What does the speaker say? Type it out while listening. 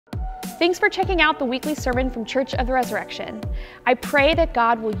Thanks for checking out the weekly sermon from Church of the Resurrection. I pray that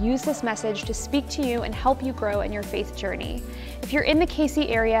God will use this message to speak to you and help you grow in your faith journey. If you're in the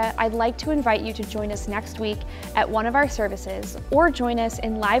KC area, I'd like to invite you to join us next week at one of our services, or join us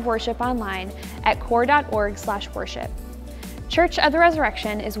in live worship online at core.org/worship. Church of the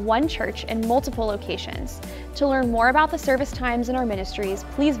Resurrection is one church in multiple locations. To learn more about the service times in our ministries,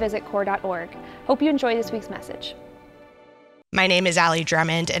 please visit core.org. Hope you enjoy this week's message. My name is Allie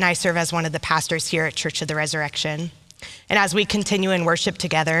Drummond, and I serve as one of the pastors here at Church of the Resurrection. And as we continue in worship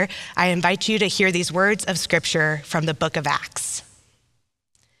together, I invite you to hear these words of scripture from the book of Acts.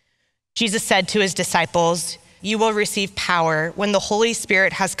 Jesus said to his disciples, "You will receive power when the Holy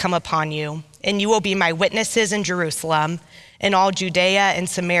Spirit has come upon you, and you will be my witnesses in Jerusalem, in all Judea and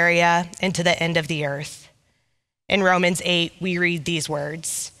Samaria, and to the end of the earth." In Romans 8, we read these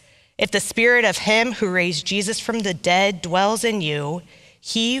words, "If the spirit of him who raised Jesus from the dead dwells in you,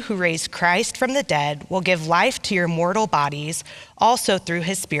 he who raised Christ from the dead will give life to your mortal bodies also through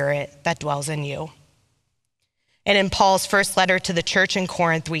his spirit that dwells in you." And in Paul's first letter to the church in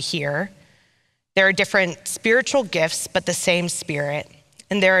Corinth, we hear, "There are different spiritual gifts, but the same Spirit.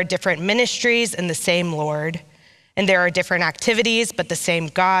 And there are different ministries and the same Lord. And there are different activities, but the same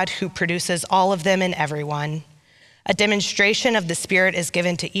God who produces all of them in everyone. A demonstration of the Spirit is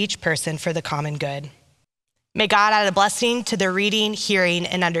given to each person for the common good." May God add a blessing to the reading, hearing,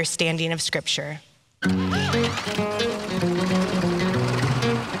 and understanding of Scripture.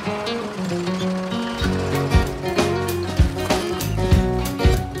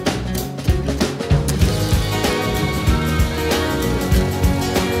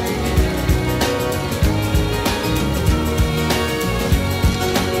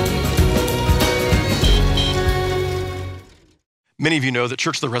 Many of you know that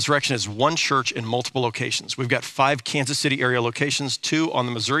Church of the Resurrection is one church in multiple locations. We've got 5 Kansas City area locations, 2 on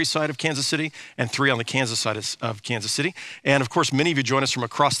the Missouri side of Kansas City and 3 on the Kansas side of Kansas City. And of course, many of you join us from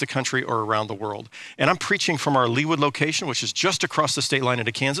across the country or around the world. And I'm preaching from our Leawood location, which is just across the state line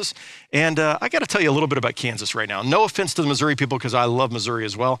into Kansas. And I got to tell you a little bit about Kansas right now. No offense to the Missouri people, because I love Missouri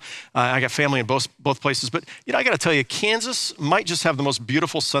as well. I got family in both places. But I got to tell you, Kansas might just have the most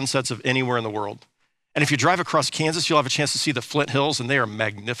beautiful sunsets of anywhere in the world. And if you drive across Kansas, you'll have a chance to see the Flint Hills, and they are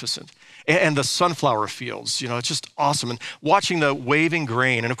magnificent. And the sunflower fields, it's just awesome. And watching the waving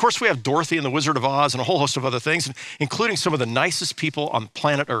grain. And of course, we have Dorothy and the Wizard of Oz and a whole host of other things, including some of the nicest people on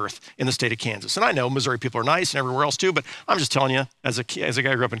planet Earth in the state of Kansas. And I know Missouri people are nice and everywhere else too, but I'm just telling you, as a guy who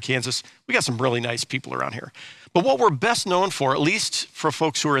grew up in Kansas, we got some really nice people around here. But what we're best known for, at least for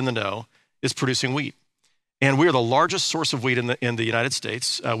folks who are in the know, is producing wheat. And we are the largest source of wheat in the United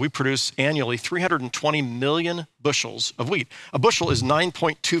States. We produce annually 320 million bushels of wheat. A bushel is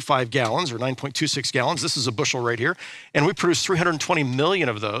 9.25 gallons or 9.26 gallons. This is a bushel right here. And we produce 320 million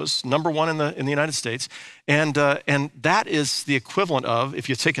of those, number one in the United States. And that is the equivalent of, if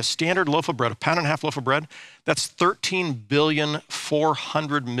you take a standard loaf of bread, a pound and a half loaf of bread, that's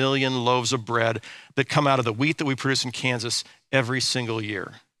 13,400 million loaves of bread that come out of the wheat that we produce in Kansas every single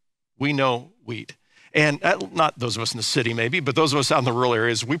year. We know wheat. And not those of us in the city maybe, but those of us out in the rural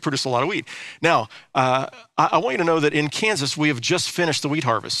areas, we produce a lot of wheat. Now, I want you to know that in Kansas, we have just finished the wheat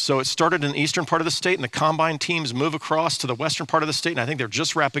harvest. So it started in the eastern part of the state, and the combine teams move across to the western part of the state, and I think they're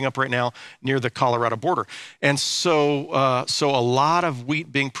just wrapping up right now near the Colorado border. And so a lot of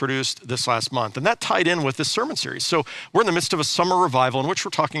wheat being produced this last month, and that tied in with this sermon series. So we're in the midst of a summer revival in which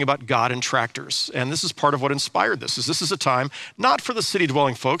we're talking about God and tractors, and this is part of what inspired this. This is a time not for the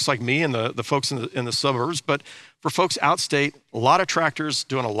city-dwelling folks like me and the folks in the suburbs, but for folks outstate, a lot of tractors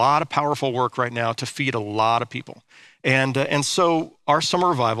doing a lot of powerful work right now to feed a lot of people. And so our summer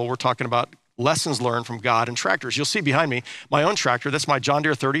revival, we're talking about lessons learned from God and tractors. You'll see behind me my own tractor. That's my John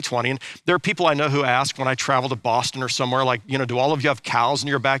Deere 3020. And there are people I know who ask when I travel to Boston or somewhere, like, do all of you have cows in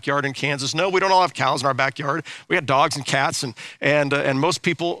your backyard in Kansas? No, we don't all have cows in our backyard. We got dogs and cats, and most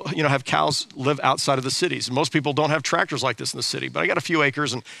people, have cows live outside of the cities. And most people don't have tractors like this in the city. But I got a few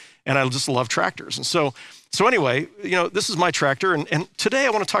acres, and I just love tractors. And so anyway, this is my tractor. And today I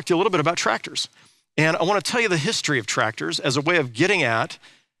want to talk to you a little bit about tractors. And I want to tell you the history of tractors as a way of getting at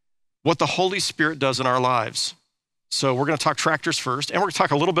what the Holy Spirit does in our lives. So we're going to talk tractors first, and we're going to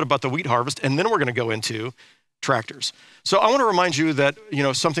talk a little bit about the wheat harvest, and then we're going to go into tractors. So I want to remind you that,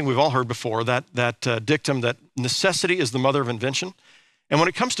 something we've all heard before, that dictum that necessity is the mother of invention. And when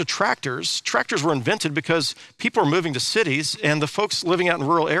it comes to tractors were invented because people were moving to cities, and the folks living out in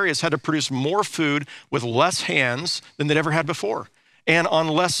rural areas had to produce more food with less hands than they'd ever had before. and on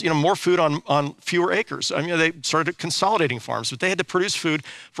less, more food on fewer acres. I mean, they started consolidating farms, but they had to produce food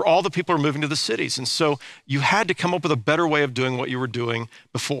for all the people who are moving to the cities. And so you had to come up with a better way of doing what you were doing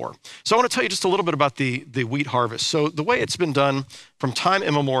before. So I want to tell you just a little bit about the wheat harvest. So the way it's been done from time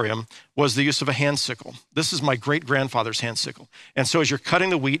immemorial was the use of a hand sickle. This is my great-grandfather's hand sickle. And so as you're cutting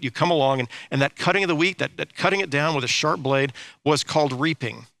the wheat, you come along, and that cutting of the wheat, that cutting it down with a sharp blade was called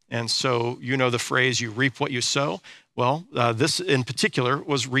reaping. And so you know the phrase, you reap what you sow. Well, this in particular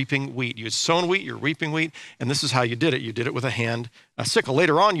was reaping wheat. You had sown wheat, you're reaping wheat, and this is how you did it. You did it with a sickle.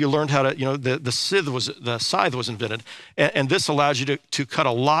 Later on, you learned how to, the scythe was invented, and this allows you to cut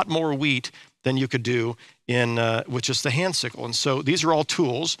a lot more wheat than you could do with just the hand sickle. And so these are all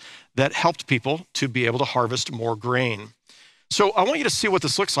tools that helped people to be able to harvest more grain. So I want you to see what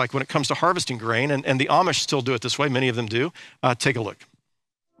this looks like when it comes to harvesting grain, and the Amish still do it this way. Many of them do. Take a look.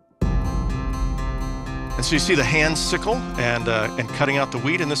 And so you see the hand sickle and cutting out the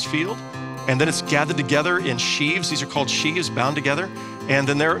wheat in this field. And then it's gathered together in sheaves. These are called sheaves, bound together. And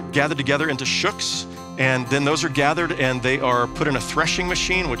then they're gathered together into shooks. And then those are gathered and they are put in a threshing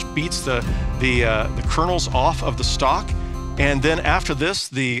machine, which beats the kernels off of the stalk. And then after this,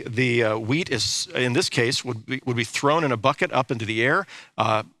 the wheat is, in this case, would be thrown in a bucket up into the air.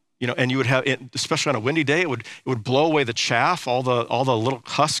 And you would have, especially on a windy day, it would blow away the chaff, all the little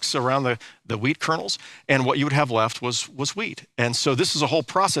husks around the wheat kernels, and what you would have left was wheat. And so this is a whole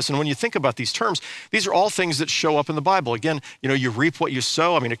process. And when you think about these terms, these are all things that show up in the Bible. Again, you reap what you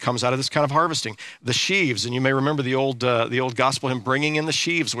sow. I mean, it comes out of this kind of harvesting. The sheaves, and you may remember the old gospel hymn, bringing in the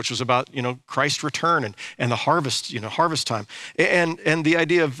sheaves, which was about Christ's return and the harvest, harvest time. And the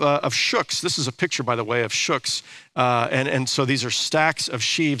idea of shooks. This is a picture, by the way, of shooks. And so these are stacks of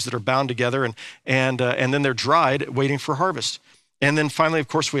sheaves that are bound together, and then they're dried, waiting for harvest. And then finally, of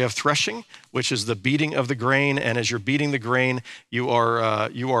course, we have threshing, which is the beating of the grain. And as you're beating the grain, you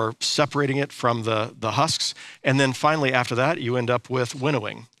are separating it from the husks. And then finally, after that, you end up with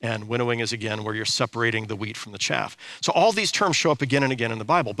winnowing. And winnowing is, again, where you're separating the wheat from the chaff. So all these terms show up again and again in the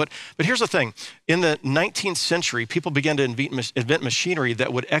Bible. But here's the thing. In the 19th century, people began to invent machinery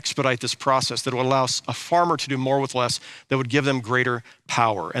that would expedite this process, that would allow a farmer to do more with less, that would give them greater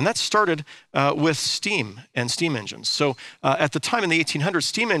power. And that started with steam and steam engines. So at the time in the 1800s,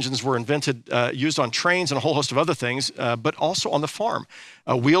 steam engines were invented, used on trains and a whole host of other things, but also on the farm.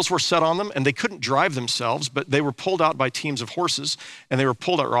 Wheels were set on them, and they couldn't drive themselves, but they were pulled out by teams of horses, and they were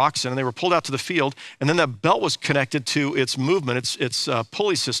pulled out oxen, and they were pulled out to the field, and then that belt was connected to its movement, its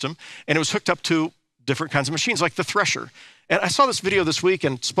pulley system, and it was hooked up to different kinds of machines, like the thresher. And I saw this video this week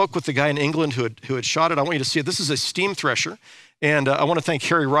and spoke with the guy in England who had shot it. I want you to see it. This is a steam thresher. And I want to thank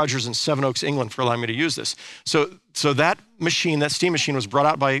Harry Rogers in Seven Oaks, England, for allowing me to use this. So that machine, that steam machine, was brought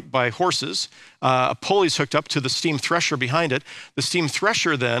out by horses. A pulley's hooked up to the steam thresher behind it. The steam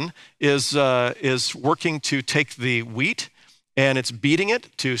thresher then is working to take the wheat, and it's beating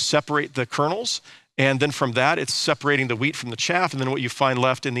it to separate the kernels. And then from that, it's separating the wheat from the chaff. And then what you find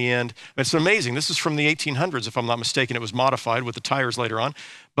left in the end, it's amazing. This is from the 1800s, if I'm not mistaken. It was modified with the tires later on.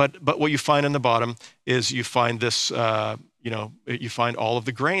 But what you find in the bottom is you find this, you find all of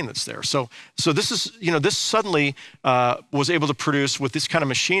the grain that's there. So this is, this suddenly was able to produce with this kind of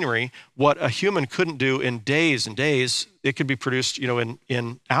machinery what a human couldn't do in days and days. It could be produced,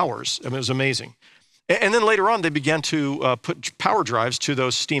 in hours. I mean, it was amazing. And then later on, they began to put power drives to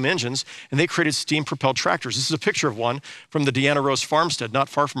those steam engines, and they created steam-propelled tractors. This is a picture of one from the Deanna Rose farmstead, not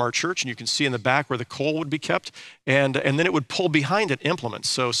far from our church, and you can see in the back where the coal would be kept, and then it would pull behind it implements.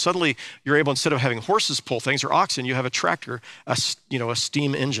 So suddenly, you're able, instead of having horses pull things or oxen, you have a tractor, a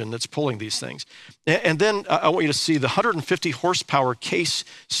steam engine that's pulling these things. And then I want you to see the 150 horsepower Case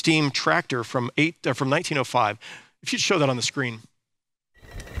steam tractor from 1905. If you'd show that on the screen.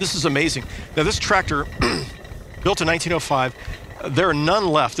 This is amazing. Now, this tractor, built in 1905, there are none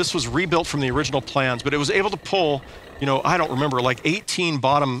left. This was rebuilt from the original plans, but it was able to pull, I don't remember, like 18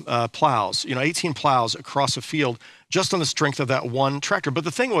 bottom plows, 18 plows across a field just on the strength of that one tractor. But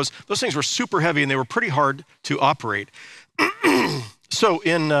the thing was, those things were super heavy and they were pretty hard to operate. So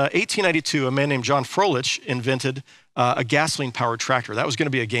in 1892, a man named John Froelich invented a gasoline-powered tractor. That was going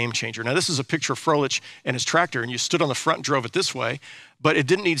to be a game changer. Now, this is a picture of Froelich and his tractor, and you stood on the front and drove it this way, but it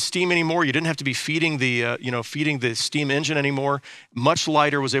didn't need steam anymore. You didn't have to be feeding the steam engine anymore. Much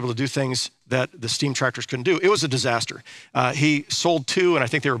lighter, was able to do things that the steam tractors couldn't do. It was a disaster. He sold two, and I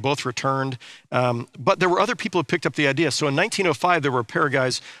think they were both returned. But there were other people who picked up the idea. So in 1905, there were a pair of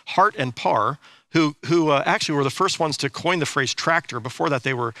guys, Hart and Parr, who actually were the first ones to coin the phrase tractor. Before that,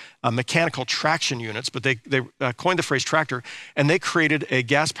 they were mechanical traction units, but they coined the phrase tractor, and they created a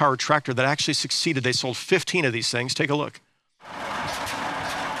gas-powered tractor that actually succeeded. They sold 15 of these things. Take a look.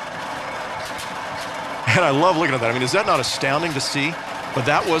 And I love looking at that. I mean, is that not astounding to see? But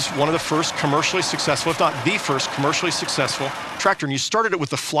that was one of the first commercially successful, if not the first commercially successful tractor. And you started it with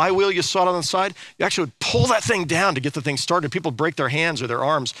the flywheel you saw on the side. You actually would pull that thing down to get the thing started. People would break their hands or their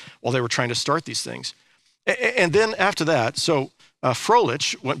arms while they were trying to start these things. And then after that,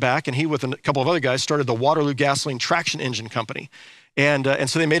 Froelich went back, and he, with a couple of other guys, started the Waterloo Gasoline Traction Engine Company. And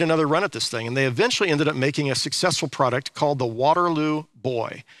so they made another run at this thing. And they eventually ended up making a successful product called the Waterloo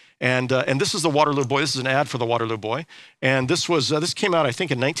Boy. And this is the Waterloo Boy. This is an ad for the Waterloo Boy. And this came out, I think,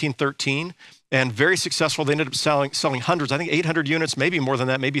 in 1913, and very successful. They ended up selling hundreds, I think 800 units, maybe more than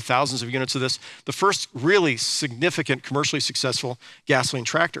that, maybe thousands of units of this. The first really significant commercially successful gasoline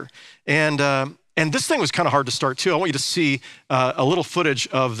tractor. And this thing was kind of hard to start too. I want you to see a little footage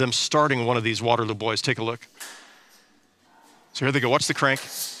of them starting one of these Waterloo Boys. Take a look. So here they go. Watch the crank.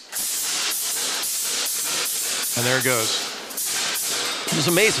 And there it goes. It was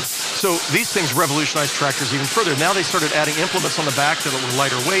amazing. So these things revolutionized tractors even further. Now they started adding implements on the back that were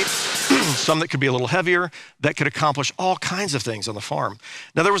lighter weight, some that could be a little heavier, that could accomplish all kinds of things on the farm.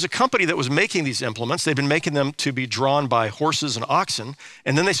 Now there was a company that was making these implements. They'd been making them to be drawn by horses and oxen,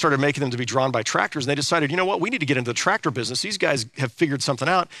 and then they started making them to be drawn by tractors, and they decided, you know what, we need to get into the tractor business. These guys have figured something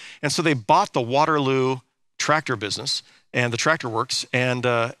out. And so they bought the Waterloo tractor business and the Tractor Works and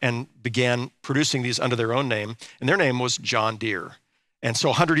began producing these under their own name, and their name was John Deere. And so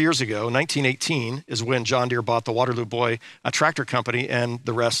 100 years ago, 1918, is when John Deere bought the Waterloo Boy tractor company, and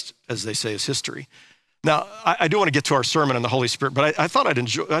the rest, as they say, is history. Now, I do want to get to our sermon on the Holy Spirit, but I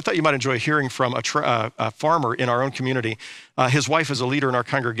thought you might enjoy hearing from a farmer in our own community. His wife is a leader in our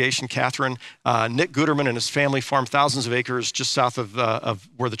congregation, Catherine. Nick Guterman and his family farm thousands of acres just south of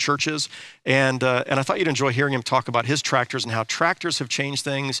where the church is. And I thought you'd enjoy hearing him talk about his tractors and how tractors have changed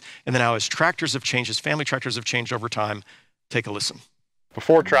things, and then how his tractors have changed, his family tractors have changed over time. Take a listen.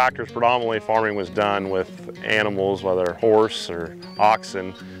 Before tractors, predominantly farming was done with animals, whether horse or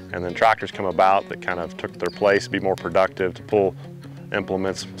oxen, and then tractors come about that kind of took their place to be more productive, to pull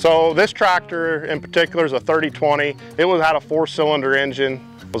implements. So this tractor in particular is a 3020. It had a 4-cylinder engine.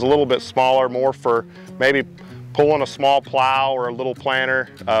 It was a little bit smaller, more for maybe pulling a small plow or a little planter,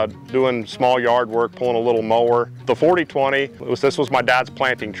 doing small yard work, pulling a little mower. The 4020, this was my dad's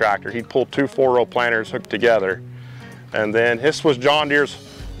planting tractor. He'd pull 2 4-row planters hooked together. And then this was John Deere's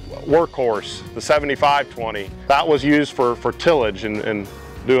workhorse, the 7520. That was used for tillage and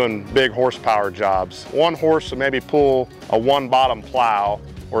doing big horsepower jobs. One horse would maybe pull a 1-bottom plow,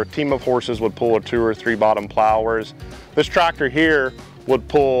 or a team of horses would pull a 2 or 3-bottom plow, whereas this tractor here would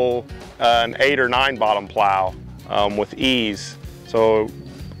pull an 8 or 9-bottom plow with ease. So,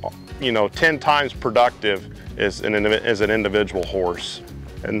 10 times productive as an individual horse.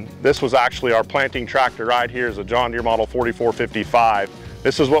 And this was actually our planting tractor right here, is a John Deere model 4455.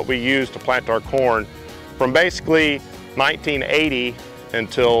 This is what we used to plant our corn from basically 1980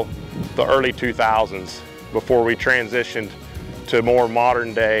 until the early 2000s, before we transitioned to more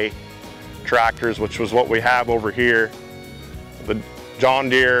modern day tractors, which was what we have over here. The John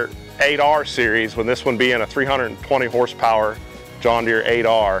Deere 8R series, with this one being a 320 horsepower John Deere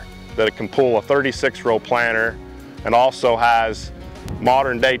 8R, that it can pull a 36-row planter, and also has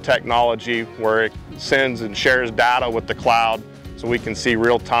modern day technology where it sends and shares data with the cloud, so we can see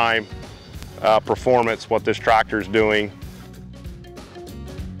real-time performance, what this tractor is doing.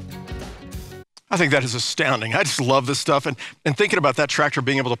 I think that is astounding. I just love this stuff. And thinking about that tractor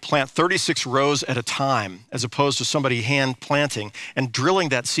being able to plant 36 rows at a time, as opposed to somebody hand planting and drilling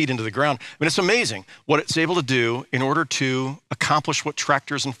that seed into the ground. I mean, it's amazing what it's able to do in order to accomplish what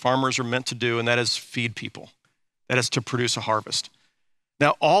tractors and farmers are meant to do, and that is feed people. That is to produce a harvest.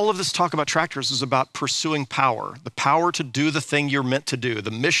 Now, all of this talk about tractors is about pursuing power, the power to do the thing you're meant to do,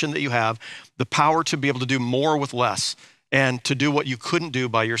 the mission that you have, the power to be able to do more with less, and to do what you couldn't do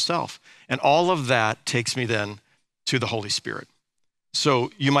by yourself. And all of that takes me then to the Holy Spirit.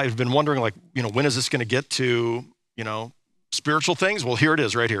 So you might have been wondering, when is this going to get to, spiritual things? Well, here it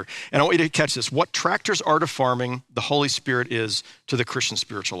is right here. And I want you to catch this. What tractors are to farming, the Holy Spirit is to the Christian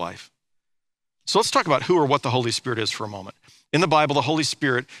spiritual life. So let's talk about who or what the Holy Spirit is for a moment. In the Bible, the Holy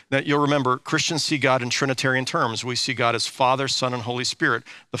Spirit, that you'll remember, Christians see God in Trinitarian terms. We see God as Father, Son, and Holy Spirit.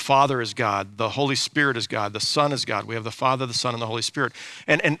 The Father is God. The Holy Spirit is God. The Son is God. We have the Father, the Son, and the Holy Spirit.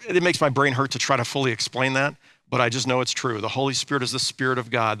 And it makes my brain hurt to try to fully explain that, but I just know it's true. The Holy Spirit is the Spirit of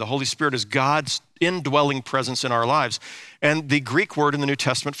God. The Holy Spirit is God's indwelling presence in our lives. And the Greek word in the New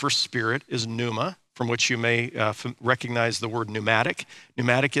Testament for spirit is pneuma, from which you may recognize the word pneumatic.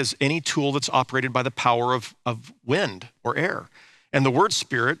 Pneumatic is any tool that's operated by the power of wind or air. And the word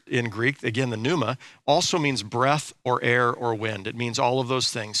spirit in Greek, again, the pneuma, also means breath or air or wind. It means all of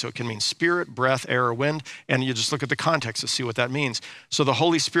those things. So it can mean spirit, breath, air, or wind. And you just look at the context to see what that means. So the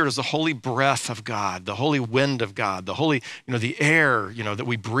Holy Spirit is the holy breath of God, the holy wind of God, the holy, the air, that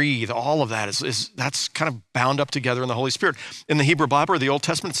we breathe. All of that that's kind of bound up together in the Holy Spirit. In the Hebrew Bible or the Old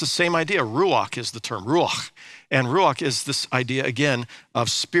Testament, it's the same idea. Ruach is the term, ruach. And ruach is this idea, again, of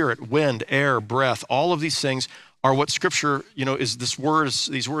spirit, wind, air, breath. All of these things are what Scripture, is these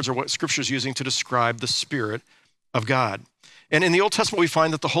words are what Scripture is using to describe the Spirit of God. And in the Old Testament, we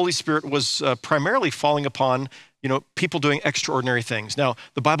find that the Holy Spirit was primarily falling upon, people doing extraordinary things. Now,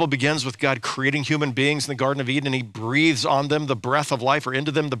 the Bible begins with God creating human beings in the Garden of Eden, and he breathes on them the breath of life, or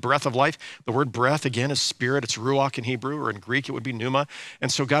into them the breath of life. The word breath, again, is spirit. It's ruach in Hebrew, or in Greek, it would be pneuma.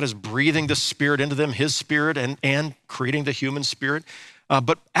 And so God is breathing the Spirit into them, his Spirit, and creating the human spirit.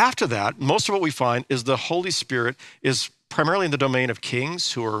 But after that, most of what we find is the Holy Spirit is primarily in the domain of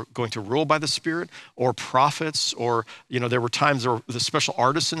kings who are going to rule by the Spirit, or prophets, or, there were times there were the special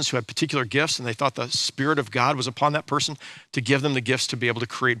artisans who had particular gifts, and they thought the Spirit of God was upon that person to give them the gifts to be able to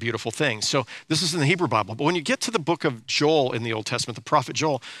create beautiful things. So this is in the Hebrew Bible. But when you get to the book of Joel in the Old Testament, the prophet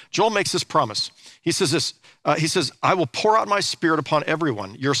Joel makes this promise. He says this, I will pour out my Spirit upon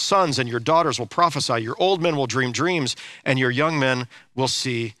everyone. Your sons and your daughters will prophesy. Your old men will dream dreams, and your young men will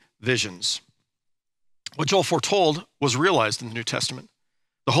see visions. What Joel foretold was realized in the New Testament.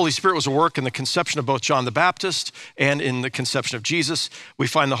 The Holy Spirit was at work in the conception of both John the Baptist and in the conception of Jesus. We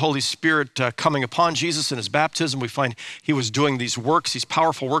find the Holy Spirit coming upon Jesus in his baptism. We find he was doing these works, these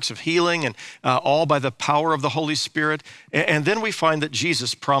powerful works of healing, and all by the power of the Holy Spirit. And then we find that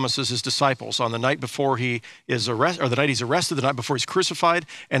Jesus promises his disciples on the night before he is arrested, or the night he's arrested, the night before he's crucified,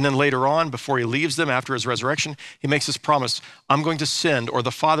 and then later on, before he leaves them after his resurrection, he makes this promise: I'm going to send, or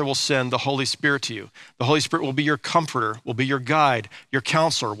the Father will send, the Holy Spirit to you. The Holy Spirit will be your comforter, will be your guide, your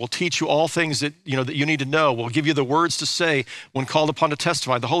counselor, will teach you all things that you need to know, will give you the words to say when called upon to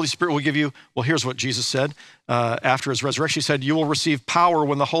testify. The Holy Spirit will give you, well, here's what Jesus said after his resurrection. He said, you will receive power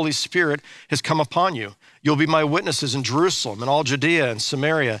when the Holy Spirit has come upon you. You'll be my witnesses in Jerusalem and all Judea and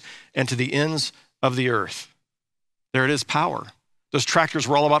Samaria and to the ends of the earth. There it is, power. Those tractors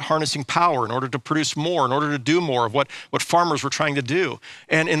were all about harnessing power in order to produce more, in order to do more of what farmers were trying to do.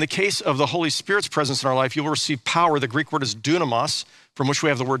 And in the case of the Holy Spirit's presence in our life, you will receive power. The Greek word is dunamis, from which we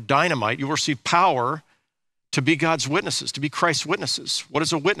have the word dynamite. You will receive power to be God's witnesses, to be Christ's witnesses. What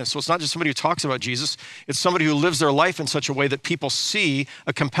is a witness? Well, it's not just somebody who talks about Jesus. It's somebody who lives their life in such a way that people see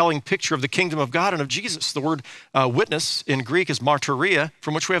a compelling picture of the kingdom of God and of Jesus. The word witness in Greek is martyria,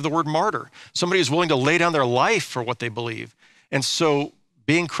 from which we have the word martyr. Somebody who's willing to lay down their life for what they believe. And so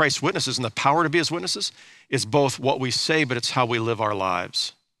being Christ's witnesses and the power to be his witnesses is both what we say, but it's how we live our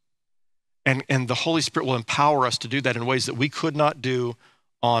lives. And the Holy Spirit will empower us to do that in ways that we could not do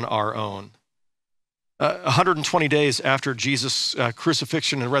on our own. 120 days after Jesus'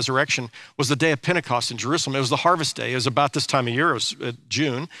 crucifixion and resurrection was the day of Pentecost in Jerusalem. It was the harvest day. It was about this time of year. It was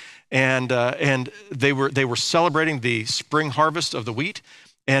June. And they were celebrating the spring harvest of the wheat.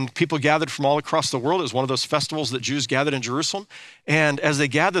 And people gathered from all across the world. It was one of those festivals that Jews gathered in Jerusalem. And as they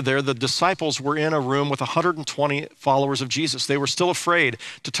gathered there, the disciples were in a room with 120 followers of Jesus. They were still afraid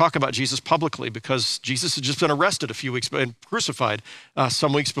to talk about Jesus publicly because Jesus had just been arrested a few weeks and crucified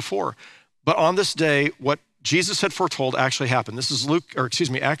some weeks before. But on this day, what Jesus had foretold actually happened. This is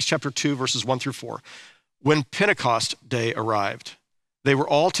Acts chapter 2, verses 1 through 4. When Pentecost day arrived, they were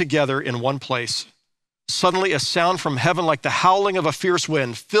all together in one place. Suddenly a sound from heaven like the howling of a fierce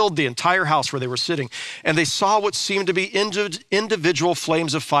wind filled the entire house where they were sitting. And they saw what seemed to be individual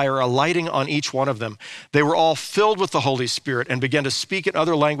flames of fire alighting on each one of them. They were all filled with the Holy Spirit and began to speak in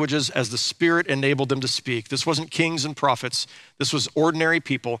other languages as the Spirit enabled them to speak. This wasn't kings and prophets. This was ordinary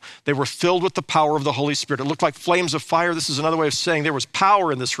people. They were filled with the power of the Holy Spirit. It looked like flames of fire. This is another way of saying there was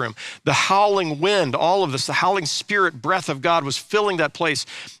power in this room. The howling wind, all of this, the howling Spirit, breath of God was filling that place.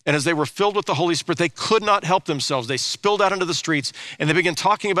 And as they were filled with the Holy Spirit, they could not help themselves. They spilled out into the streets and they began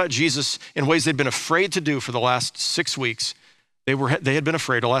talking about Jesus in ways they'd been afraid to do for the last 6 weeks. They had been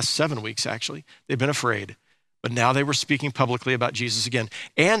afraid, the last 7 weeks actually. They'd been afraid. But now they were speaking publicly about Jesus again.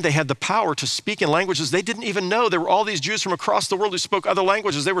 And they had the power to speak in languages they didn't even know. There were all these Jews from across the world who spoke other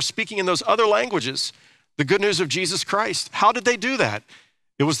languages. They were speaking in those other languages, the good news of Jesus Christ. How did they do that?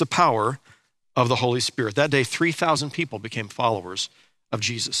 It was the power of the Holy Spirit. That day, 3,000 people became followers of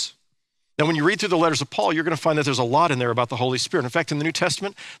Jesus. Now, when you read through the letters of Paul, you're going to find that there's a lot in there about the Holy Spirit. In fact, in the New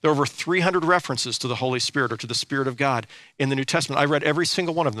Testament, there are over 300 references to the Holy Spirit or to the Spirit of God in the New Testament. I read every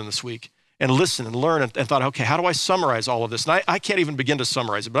single one of them this week. and listened and learned and thought, okay, how do I summarize all of this? And I can't even begin to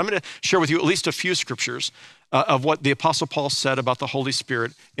summarize it, but I'm going to share with you at least a few scriptures of what the Apostle Paul said about the Holy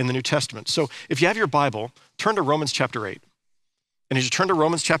Spirit in the New Testament. So if you have your Bible, turn to Romans chapter 8. And as you turn to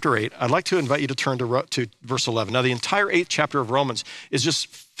Romans chapter 8, I'd like to invite you to turn to verse 11. Now, the entire 8th chapter of Romans is just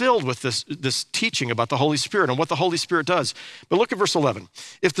filled with this teaching about the Holy Spirit and what the Holy Spirit does. But look at verse 11.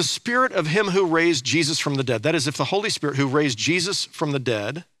 If the Spirit of him who raised Jesus from the dead, that is, if the Holy Spirit who raised Jesus from the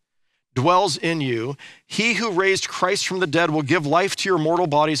dead dwells in you, he who raised Christ from the dead will give life to your mortal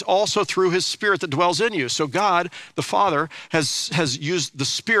bodies also through his Spirit that dwells in you. So God, the Father, has used the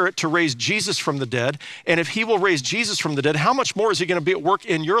Spirit to raise Jesus from the dead. And if he will raise Jesus from the dead, how much more is he going to be at work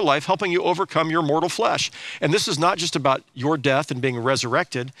in your life, helping you overcome your mortal flesh? And this is not just about your death and being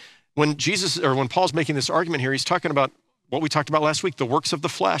resurrected. When Paul's making this argument here, he's talking about what we talked about last week, the works of the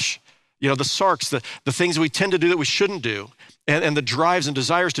flesh. The sarks, the things we tend to do that we shouldn't do, and the drives and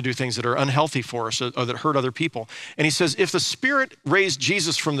desires to do things that are unhealthy for us or that hurt other people. And he says, if the Spirit raised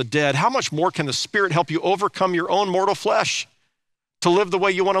Jesus from the dead, how much more can the Spirit help you overcome your own mortal flesh to live the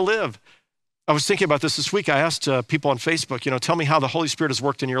way you want to live? I was thinking about this week. I asked people on Facebook, tell me how the Holy Spirit has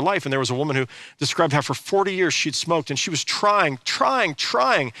worked in your life. And there was a woman who described how for 40 years she'd smoked, and she was trying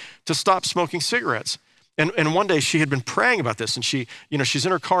to stop smoking cigarettes. And one day she had been praying about this, and she's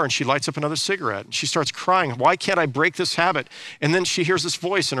in her car and she lights up another cigarette and she starts crying, why can't I break this habit? And then she hears this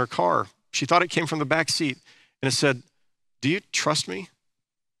voice in her car. She thought it came from the back seat, and it said, do you trust me?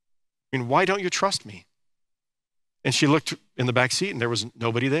 Why don't you trust me? And she looked in the back seat and there was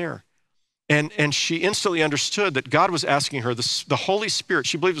nobody there. And she instantly understood that God was asking her, the Holy Spirit,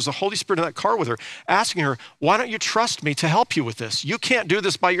 she believed it was the Holy Spirit in that car with her, asking her, why don't you trust me to help you with this? You can't do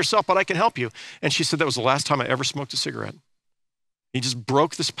this by yourself, but I can help you. And she said, that was the last time I ever smoked a cigarette. He just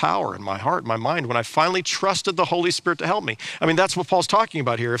broke this power in my heart, my mind, when I finally trusted the Holy Spirit to help me. That's what Paul's talking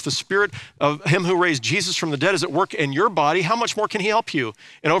about here. If the Spirit of him who raised Jesus from the dead is at work in your body, how much more can he help you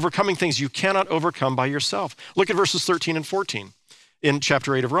in overcoming things you cannot overcome by yourself? Look at verses 13 and 14. In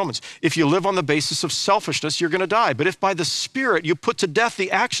chapter 8 of Romans. If you live on the basis of selfishness, you're going to die. But if by the Spirit you put to death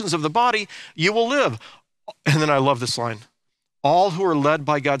the actions of the body, you will live. And then I love this line. All who are led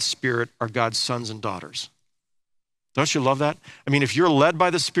by God's Spirit are God's sons and daughters. Don't you love that? If you're led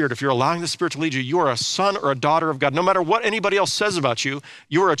by the Spirit, if you're allowing the Spirit to lead you, you are a son or a daughter of God. No matter what anybody else says about you,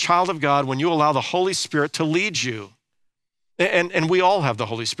 you are a child of God when you allow the Holy Spirit to lead you. And we all have the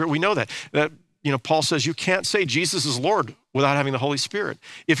Holy Spirit. We know that. Paul says you can't say Jesus is Lord without having the Holy Spirit.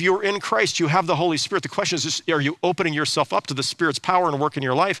 If you're in Christ, you have the Holy Spirit. The question is just, are you opening yourself up to the Spirit's power and work in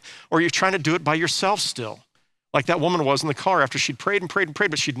your life, or are you trying to do it by yourself still? Like that woman was in the car after she'd prayed,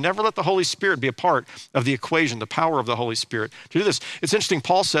 but she'd never let the Holy Spirit be a part of the equation, the power of the Holy Spirit to do this. It's interesting,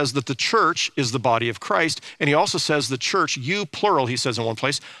 Paul says that the church is the body of Christ, and he also says the church, you plural, he says in one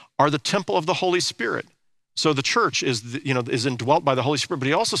place, are the temple of the Holy Spirit. So the church is indwelt by the Holy Spirit, but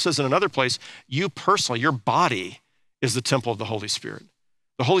he also says in another place, you personally, your body is the temple of the Holy Spirit.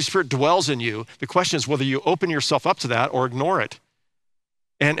 The Holy Spirit dwells in you. The question is whether you open yourself up to that or ignore it.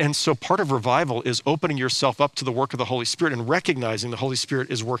 And so part of revival is opening yourself up to the work of the Holy Spirit and recognizing the Holy Spirit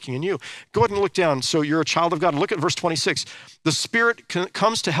is working in you. Go ahead and look down. So you're a child of God. Look at verse 26. The Spirit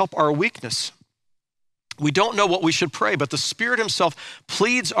comes to help our weakness. We don't know what we should pray, but the Spirit himself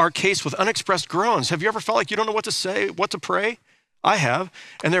pleads our case with unexpressed groans. Have you ever felt like you don't know what to say, what to pray? I have.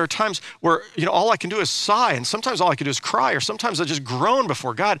 And there are times where, all I can do is sigh, and sometimes all I can do is cry, or sometimes I just groan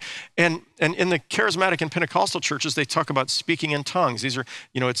before God. And in the charismatic and Pentecostal churches, they talk about speaking in tongues. These are,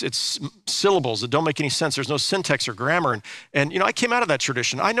 it's syllables that don't make any sense. There's no syntax or grammar. And I came out of that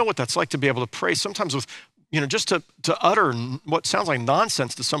tradition. I know what that's like to be able to pray, sometimes with just to utter what sounds like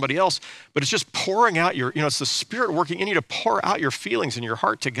nonsense to somebody else, but it's just pouring out it's the Spirit working in you to pour out your feelings in your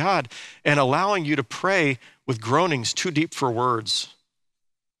heart to God and allowing you to pray with groanings too deep for words.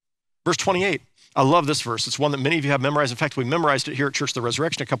 Verse 28, I love this verse. It's one that many of you have memorized. In fact, we memorized it here at Church of the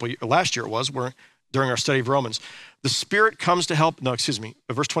Resurrection last year during our study of Romans. The Spirit comes to help,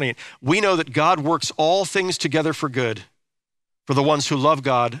 verse 28. We know that God works all things together for good for the ones who love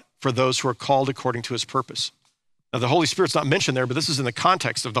God, for those who are called according to his purpose. Now, the Holy Spirit's not mentioned there, but this is in the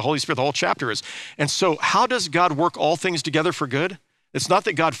context of the Holy Spirit. The whole chapter is. And so how does God work all things together for good? It's not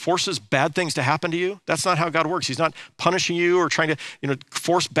that God forces bad things to happen to you. That's not how God works. He's not punishing you or trying to,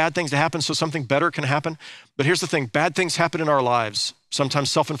 force bad things to happen so something better can happen. But here's the thing, bad things happen in our lives,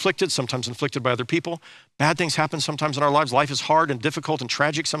 sometimes self-inflicted, sometimes inflicted by other people. Bad things happen sometimes in our lives. Life is hard and difficult and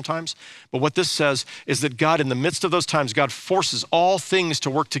tragic sometimes. But what this says is that God, in the midst of those times, God forces all things to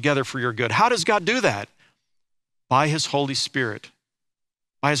work together for your good. How does God do that? By his Holy Spirit.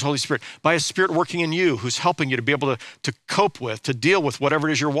 By his Holy Spirit, by his Spirit working in you, who's helping you to be able to cope with, to deal with whatever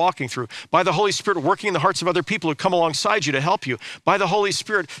it is you're walking through. By the Holy Spirit working in the hearts of other people who come alongside you to help you. By the Holy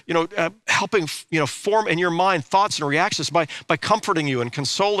Spirit, helping, form in your mind thoughts and reactions, by comforting you and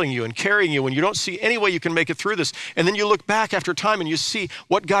consoling you and carrying you when you don't see any way you can make it through this. And then you look back after time and you see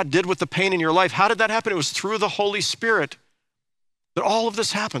what God did with the pain in your life. How did that happen? It was through the Holy Spirit that all of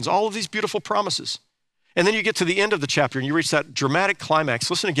this happens, all of these beautiful promises. And then you get to the end of the chapter and you reach that dramatic climax.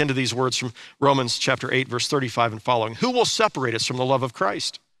 Listen again to these words from Romans chapter 8, verse 35 and following. Who will separate us from the love of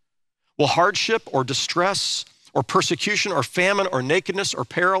Christ? Will hardship or distress or persecution or famine or nakedness or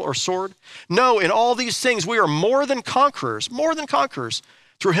peril or sword? No, in all these things we are more than conquerors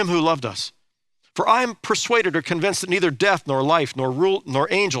through him who loved us. For I am persuaded or convinced that neither death, nor life, nor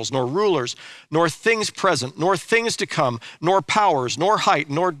angels, nor rulers, nor things present, nor things to come, nor powers, nor height,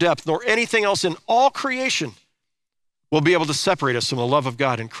 nor depth, nor anything else in all creation will be able to separate us from the love of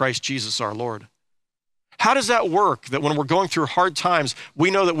God in Christ Jesus our Lord. How does that work, that when we're going through hard times,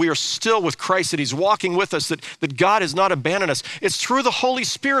 we know that we are still with Christ, that he's walking with us, that God has not abandoned us? It's through the Holy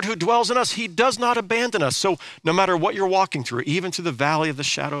Spirit who dwells in us. He does not abandon us. So no matter what you're walking through, even through the valley of the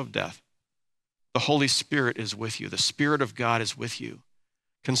shadow of death, the Holy Spirit is with you. The Spirit of God is with you,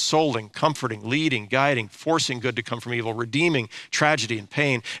 consoling, comforting, leading, guiding, forcing good to come from evil, redeeming tragedy and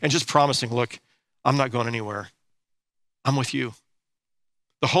pain, and just promising, look, I'm not going anywhere. I'm with you.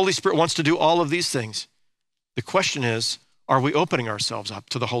 The Holy Spirit wants to do all of these things. The question is, are we opening ourselves up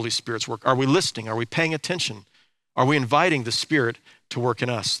to the Holy Spirit's work? Are we listening? Are we paying attention? Are we inviting the Spirit to work in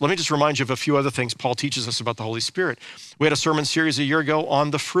us? Let me just remind you of a few other things Paul teaches us about the Holy Spirit. We had a sermon series a year ago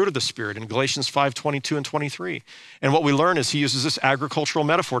on the fruit of the Spirit in Galatians 5:22 and 23. And what we learn is he uses this agricultural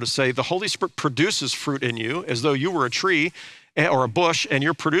metaphor to say the Holy Spirit produces fruit in you as though you were a tree or a bush and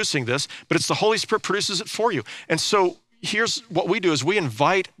you're producing this, but it's the Holy Spirit produces it for you. And so here's what we do is we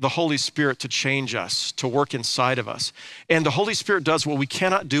invite the Holy Spirit to change us, to work inside of us. And the Holy Spirit does what we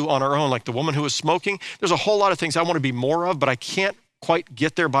cannot do on our own. Like the woman who was smoking, there's a whole lot of things I want to be more of, but I can't quite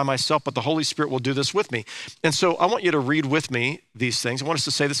get there by myself, but the Holy Spirit will do this with me. And so I want you to read with me these things. I want us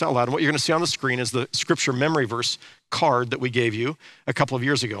to say this out loud. And what you're going to see on the screen is the scripture memory verse card that we gave you a couple of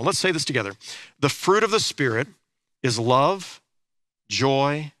years ago. And let's say this together. The fruit of the Spirit is love,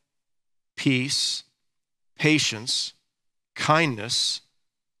 joy, peace, patience, kindness,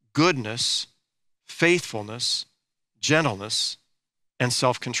 goodness, faithfulness, gentleness, and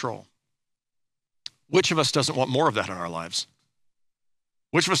self-control. Which of us doesn't want more of that in our lives?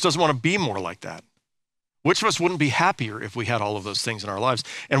 Which of us doesn't want to be more like that? Which of us wouldn't be happier if we had all of those things in our lives?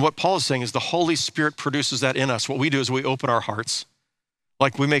 And what Paul is saying is the Holy Spirit produces that in us. What we do is we open our hearts.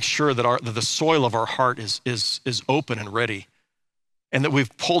 Like we make sure that the soil of our heart is open and ready, and that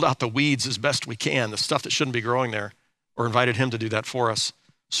we've pulled out the weeds as best we can, the stuff that shouldn't be growing there, or invited him to do that for us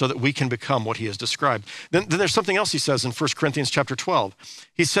so that we can become what he has described. Then there's something else he says in 1 Corinthians chapter 12.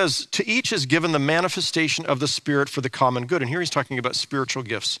 He says, to each is given the manifestation of the Spirit for the common good. And here he's talking about spiritual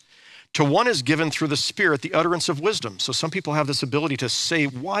gifts. To one is given through the Spirit the utterance of wisdom. So some people have this ability to say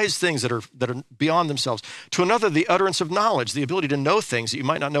wise things that are beyond themselves. To another, the utterance of knowledge, the ability to know things that you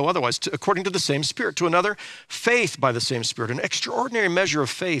might not know otherwise, according to the same Spirit. To another, faith by the same Spirit, an extraordinary measure of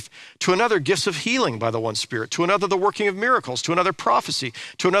faith. To another, gifts of healing by the one Spirit. To another, the working of miracles. To another, prophecy.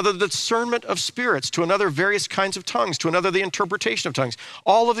 To another, the discernment of spirits. To another, various kinds of tongues. To another, the interpretation of tongues.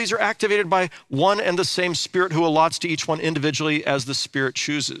 All of these are activated by one and the same Spirit who allots to each one individually as the Spirit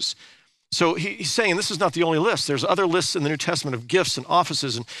chooses. So he's saying this is not the only list. There's other lists in the New Testament of gifts and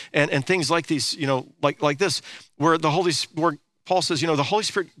offices and things like these, like this, where Paul says, the Holy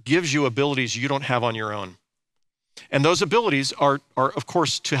Spirit gives you abilities you don't have on your own. And those abilities are of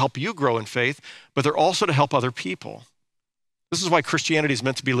course to help you grow in faith, but they're also to help other people. This is why Christianity is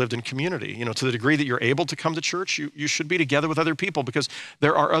meant to be lived in community. To the degree that you're able to come to church, you should be together with other people because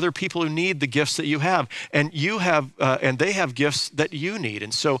there are other people who need the gifts that you have. And you have, and they have gifts that you need.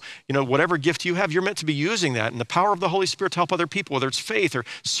 And so, whatever gift you have, you're meant to be using that. And the power of the Holy Spirit to help other people, whether it's faith or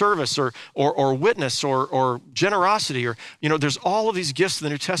service or witness or generosity or, there's all of these gifts in the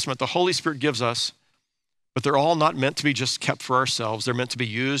New Testament the Holy Spirit gives us, but they're all not meant to be just kept for ourselves. They're meant to be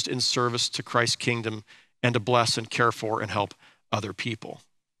used in service to Christ's kingdom and to bless and care for and help other people.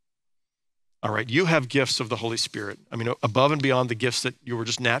 All right, you have gifts of the Holy Spirit. Above and beyond the gifts that you were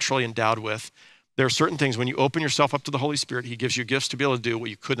just naturally endowed with, there are certain things when you open yourself up to the Holy Spirit, he gives you gifts to be able to do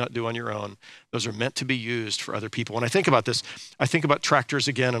what you could not do on your own. Those are meant to be used for other people. When I think about this, I think about tractors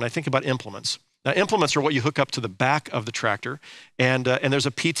again, and I think about implements. Now, implements are what you hook up to the back of the tractor, and there's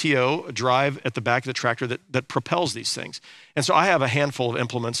a PTO drive at the back of the tractor that propels these things. And so I have a handful of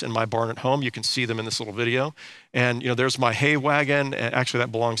implements in my barn at home. You can see them in this little video. And there's my hay wagon. Actually,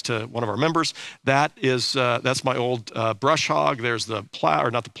 that belongs to one of our members. That's my old brush hog. There's the plow, or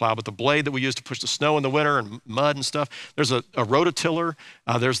not the plow, but the blade that we use to push the snow in the winter and mud and stuff. There's a rototiller.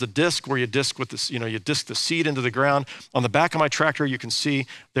 There's the disc where you disc with this, you disc the seed into the ground. On the back of my tractor, you can see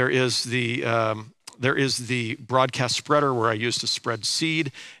there is the broadcast spreader where I use to spread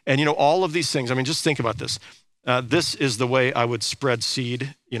seed. And all of these things, I mean, just think about this. This is the way I would spread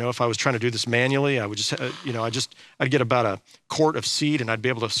seed. If I was trying to do this manually, I would just, I'd get about a quart of seed and I'd be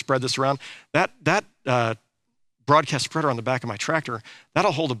able to spread this around. That broadcast spreader on the back of my tractor,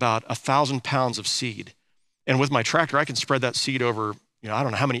 that'll hold about 1,000 pounds of seed. And with my tractor, I can spread that seed over, I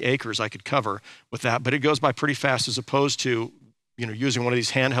don't know how many acres I could cover with that, but it goes by pretty fast as opposed to using one of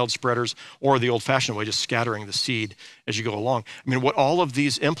these handheld spreaders or the old-fashioned way, just scattering the seed as you go along. I mean, what all of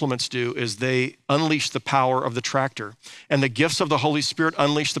these implements do is they unleash the power of the tractor. And the gifts of the Holy Spirit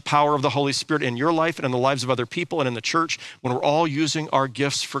unleash the power of the Holy Spirit in your life and in the lives of other people and in the church when we're all using our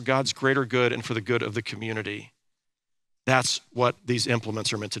gifts for God's greater good and for the good of the community. That's what these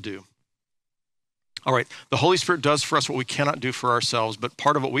implements are meant to do. All right, the Holy Spirit does for us what we cannot do for ourselves, but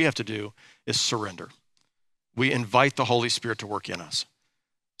part of what we have to do is surrender. We invite the Holy Spirit to work in us.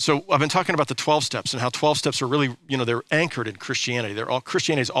 So I've been talking about the 12 steps and how 12 steps are really, they're anchored in Christianity.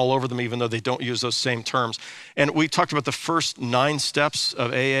 Christianity's all over them, even though they don't use those same terms. And we talked about the first 9 steps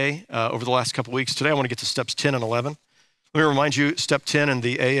of AA over the last couple of weeks. Today I want to get to steps 10 and 11. Let me remind you, step 10 in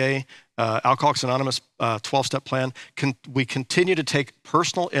the AA Alcoholics Anonymous 12-step plan, we continue to take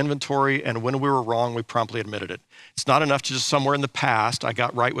personal inventory, and when we were wrong, we promptly admitted it. It's not enough to just somewhere in the past, I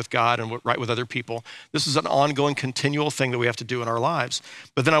got right with God and right with other people. This is an ongoing, continual thing that we have to do in our lives.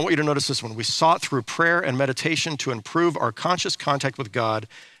 But then I want you to notice this one. We sought through prayer and meditation to improve our conscious contact with God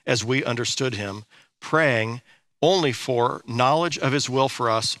as we understood him, praying only for knowledge of his will for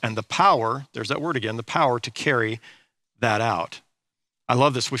us and the power, there's that word again, the power to carry that out. I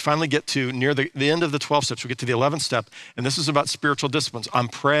love this. We finally get to near the end of the 12 steps. We get to the 11th step, and this is about spiritual disciplines. I'm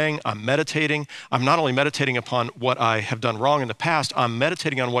praying, I'm meditating. I'm not only meditating upon what I have done wrong in the past, I'm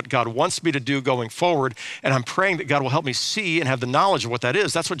meditating on what God wants me to do going forward, and I'm praying that God will help me see and have the knowledge of what that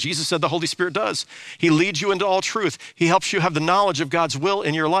is. That's what Jesus said the Holy Spirit does. He leads you into all truth. He helps you have the knowledge of God's will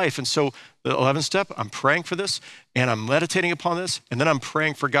in your life. And so the 11th step, I'm praying for this, and I'm meditating upon this, and then I'm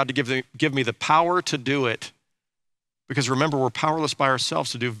praying for God to give me the power to do it. Because remember, we're powerless by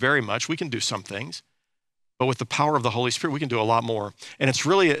ourselves to do very much. We can do some things, but with the power of the Holy Spirit, we can do a lot more. And it's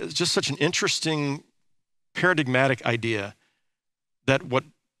really just such an interesting, paradigmatic idea that what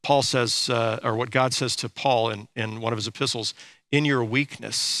Paul says, or what God says to Paul in one of his epistles, in your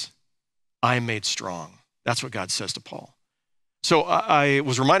weakness, I am made strong. That's what God says to Paul. So I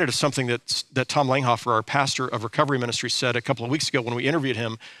was reminded of something that Tom Langhofer, our pastor of recovery ministry, said a couple of weeks ago when we interviewed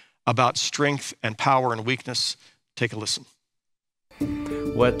him about strength and power and weakness. Take a listen.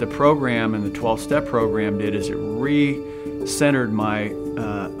 What the program and the 12-step program did is it re-centered my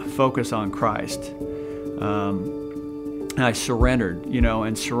focus on Christ. I surrendered,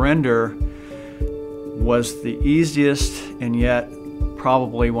 and surrender was the easiest and yet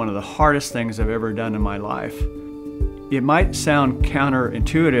probably one of the hardest things I've ever done in my life. It might sound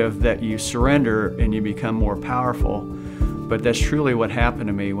counterintuitive that you surrender and you become more powerful, but that's truly what happened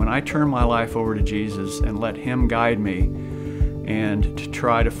to me. When I turned my life over to Jesus and let him guide me and to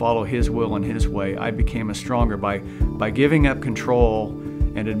try to follow his will and his way, I became stronger by giving up control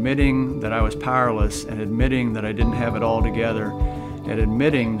and admitting that I was powerless and admitting that I didn't have it all together and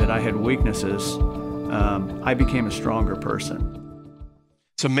admitting that I had weaknesses. I became a stronger person.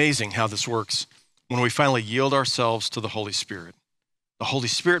 It's amazing how this works. When we finally yield ourselves to the Holy Spirit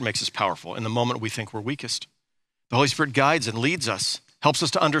makes us powerful in the moment we think we're weakest. The Holy Spirit guides and leads us, helps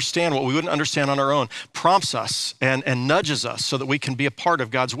us to understand what we wouldn't understand on our own, prompts us and nudges us so that we can be a part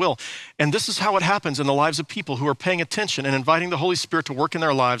of God's will. And this is how it happens in the lives of people who are paying attention and inviting the Holy Spirit to work in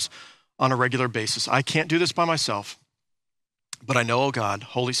their lives on a regular basis. I can't do this by myself, but I know, oh God,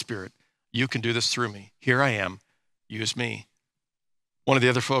 Holy Spirit, you can do this through me. Here I am, use me. One of the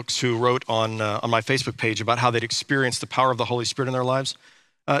other folks who wrote on my Facebook page about how they'd experienced the power of the Holy Spirit in their lives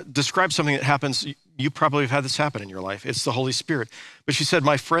described something that happens. You probably have had this happen in your life. It's the Holy Spirit. But she said,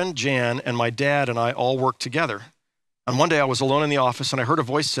 my friend Jan and my dad and I all worked together. And one day I was alone in the office and I heard a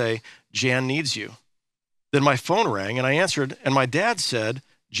voice say, Jan needs you. Then my phone rang and I answered, and my dad said,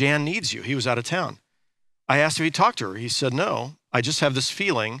 Jan needs you. He was out of town. I asked if he talked to her. He said, no, I just have this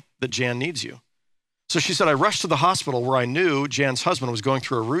feeling that Jan needs you. So she said, I rushed to the hospital where I knew Jan's husband was going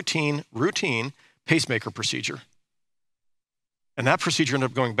through a routine pacemaker procedure. And that procedure ended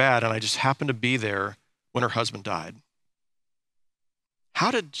up going bad, and I just happened to be there when her husband died. How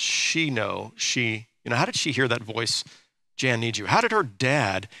did she know how did she hear that voice, Jan needs you? How did her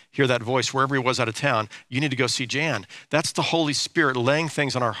dad hear that voice wherever he was out of town? You need to go see Jan. That's the Holy Spirit laying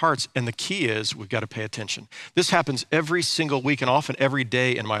things on our hearts. And the key is we've got to pay attention. This happens every single week and often every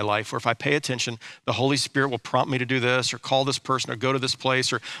day in my life, where if I pay attention, the Holy Spirit will prompt me to do this or call this person or go to this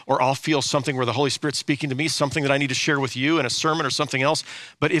place, or I'll feel something where the Holy Spirit's speaking to me, something that I need to share with you in a sermon or something else.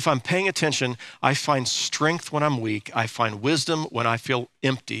 But if I'm paying attention, I find strength when I'm weak. I find wisdom when I feel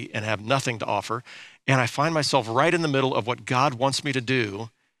empty and have nothing to offer. And I find myself right in the middle of what God wants me to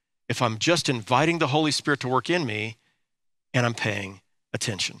do if I'm just inviting the Holy Spirit to work in me and I'm paying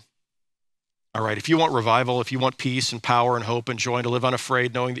attention. All right, if you want revival, if you want peace and power and hope and joy and to live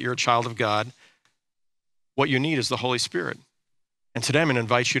unafraid, knowing that you're a child of God, what you need is the Holy Spirit. And today I'm going to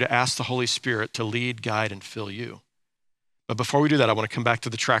invite you to ask the Holy Spirit to lead, guide, and fill you. But before we do that, I want to come back to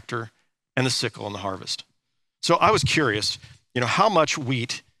the tractor and the sickle and the harvest. So I was curious, how much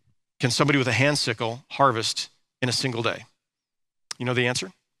wheat can somebody with a hand sickle harvest in a single day? You know the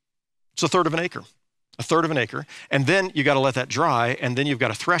answer? It's a third of an acre. And then you got to let that dry, and then you've got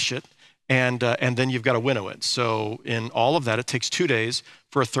to thresh it, and then you've got to winnow it. So in all of that, it takes 2 days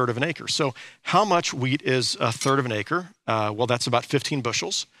for a third of an acre. So how much wheat is a third of an acre? Well, that's about 15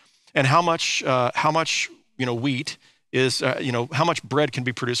 bushels. And how much wheat is, how much bread can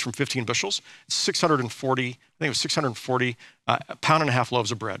be produced from 15 bushels? 640 pound and a half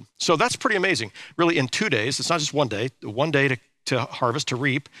loaves of bread. So that's pretty amazing. Really, in 2 days, it's not just one day to harvest, to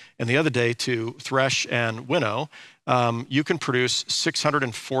reap, and the other day to thresh and winnow, you can produce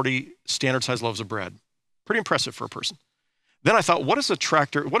 640 standard size loaves of bread. Pretty impressive for a person. Then I thought, what does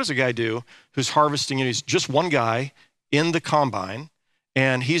a guy do who's harvesting, and he's just one guy in the combine,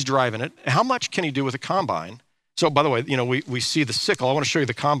 and he's driving it? How much can he do with a combine? So by the way, we see the sickle. I want to show you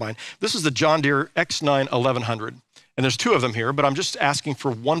the combine. This is the John Deere X9 1100. And there's two of them here, but I'm just asking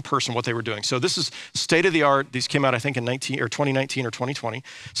for one person what they were doing. So this is state of the art. These came out, I think, in 2019 or 2020.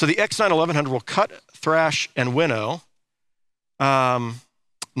 So the X9 1100 will cut, thrash, and winnow not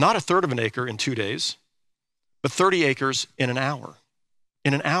a third of an acre in 2 days, but 30 acres in an hour.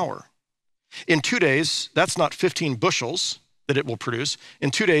 In 2 days, that's not 15 bushels that it will produce.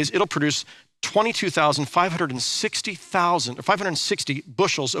 In 2 days, it'll produce 560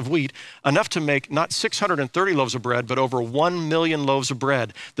 bushels of wheat, enough to make not 630 loaves of bread, but over 1 million loaves of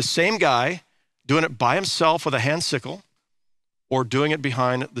bread. The same guy doing it by himself with a hand sickle, or doing it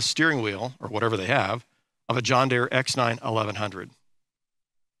behind the steering wheel, or whatever they have, of a John Deere X9 1100.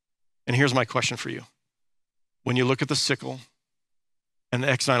 And here's my question for you. When you look at the sickle and the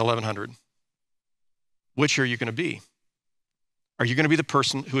X9 1100, which are you going to be? Are you going to be the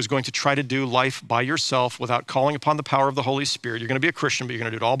person who is going to try to do life by yourself without calling upon the power of the Holy Spirit? You're going to be a Christian, but you're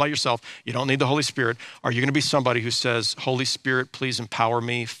going to do it all by yourself. You don't need the Holy Spirit. Are you going to be somebody who says, Holy Spirit, please empower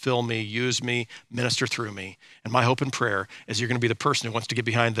me, fill me, use me, minister through me? And my hope and prayer is you're going to be the person who wants to get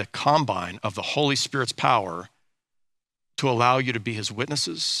behind the combine of the Holy Spirit's power to allow you to be his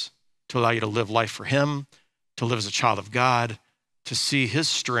witnesses, to allow you to live life for him, to live as a child of God, to see his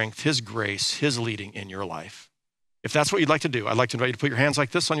strength, his grace, his leading in your life. If that's what you'd like to do, I'd like to invite you to put your hands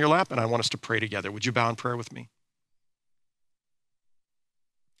like this on your lap, and I want us to pray together. Would you bow in prayer with me?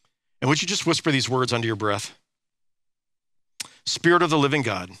 And would you just whisper these words under your breath? Spirit of the living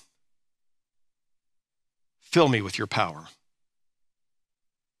God, fill me with your power.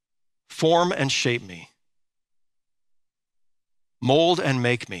 Form and shape me. Mold and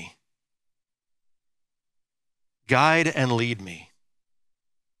make me. Guide and lead me.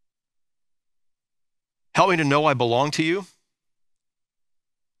 Help me to know I belong to you.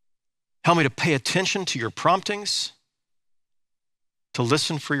 Help me to pay attention to your promptings, to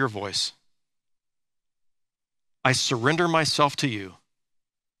listen for your voice. I surrender myself to you.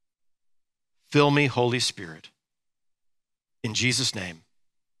 Fill me, Holy Spirit. In Jesus' name,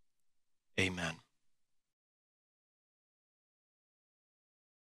 amen.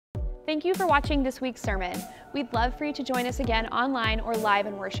 Thank you for watching this week's sermon. We'd love for you to join us again online or live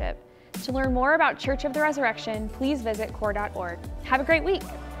in worship. To learn more about Church of the Resurrection, please visit core.org. Have a great week.